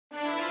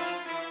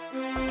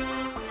The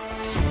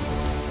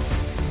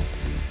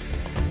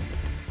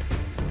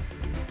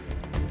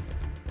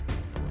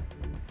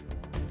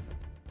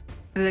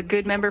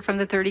good member from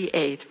the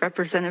 38th,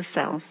 Representative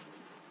Sells.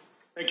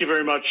 Thank you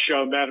very much,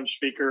 Madam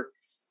Speaker.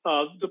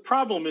 The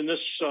problem in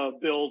this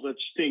bill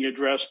that's being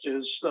addressed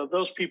is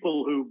those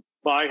people who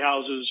buy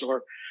houses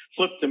or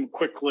flip them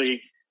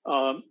quickly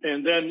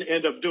and then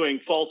end up doing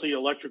faulty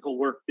electrical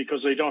work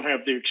because they don't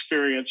have the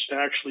experience to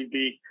actually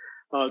be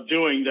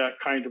doing that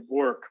kind of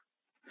work.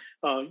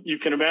 You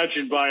can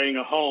imagine buying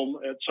a home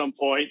at some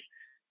point,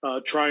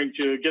 trying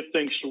to get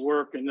things to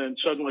work and then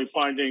suddenly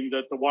finding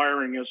that the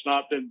wiring has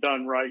not been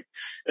done right.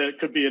 It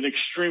could be an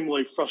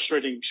extremely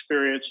frustrating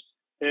experience,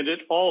 and it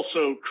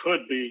also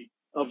could be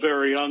a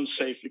very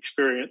unsafe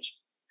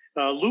experience.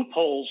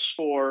 Loopholes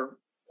for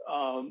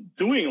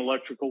doing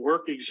electrical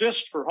work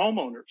exist for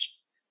homeowners,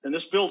 and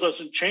this bill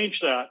doesn't change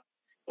that.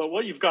 But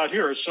what you've got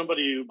here is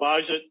somebody who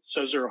buys it,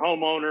 says they're a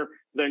homeowner,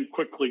 then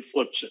quickly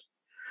flips it.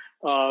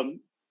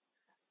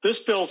 This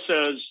bill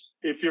says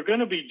if you're going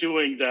to be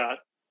doing that,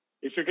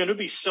 if you're going to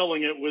be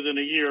selling it within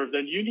a year,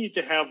 then you need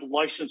to have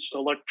licensed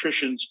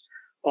electricians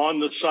on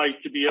the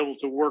site to be able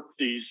to work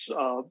these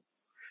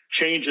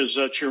changes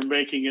that you're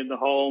making in the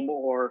home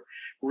or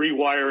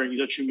rewiring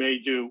that you may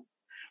do.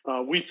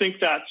 We think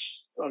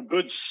that's a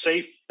good,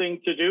 safe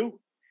thing to do.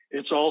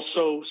 It's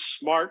also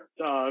smart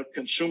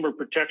consumer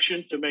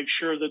protection to make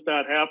sure that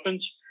that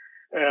happens.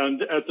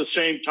 And at the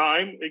same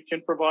time, it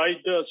can provide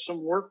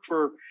some work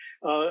for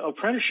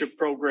apprenticeship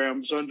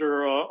programs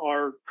under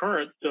our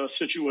current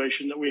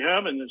situation that we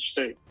have in this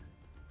state.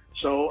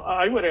 So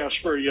I would ask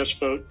for a yes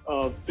vote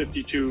of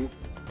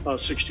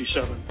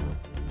 52-67.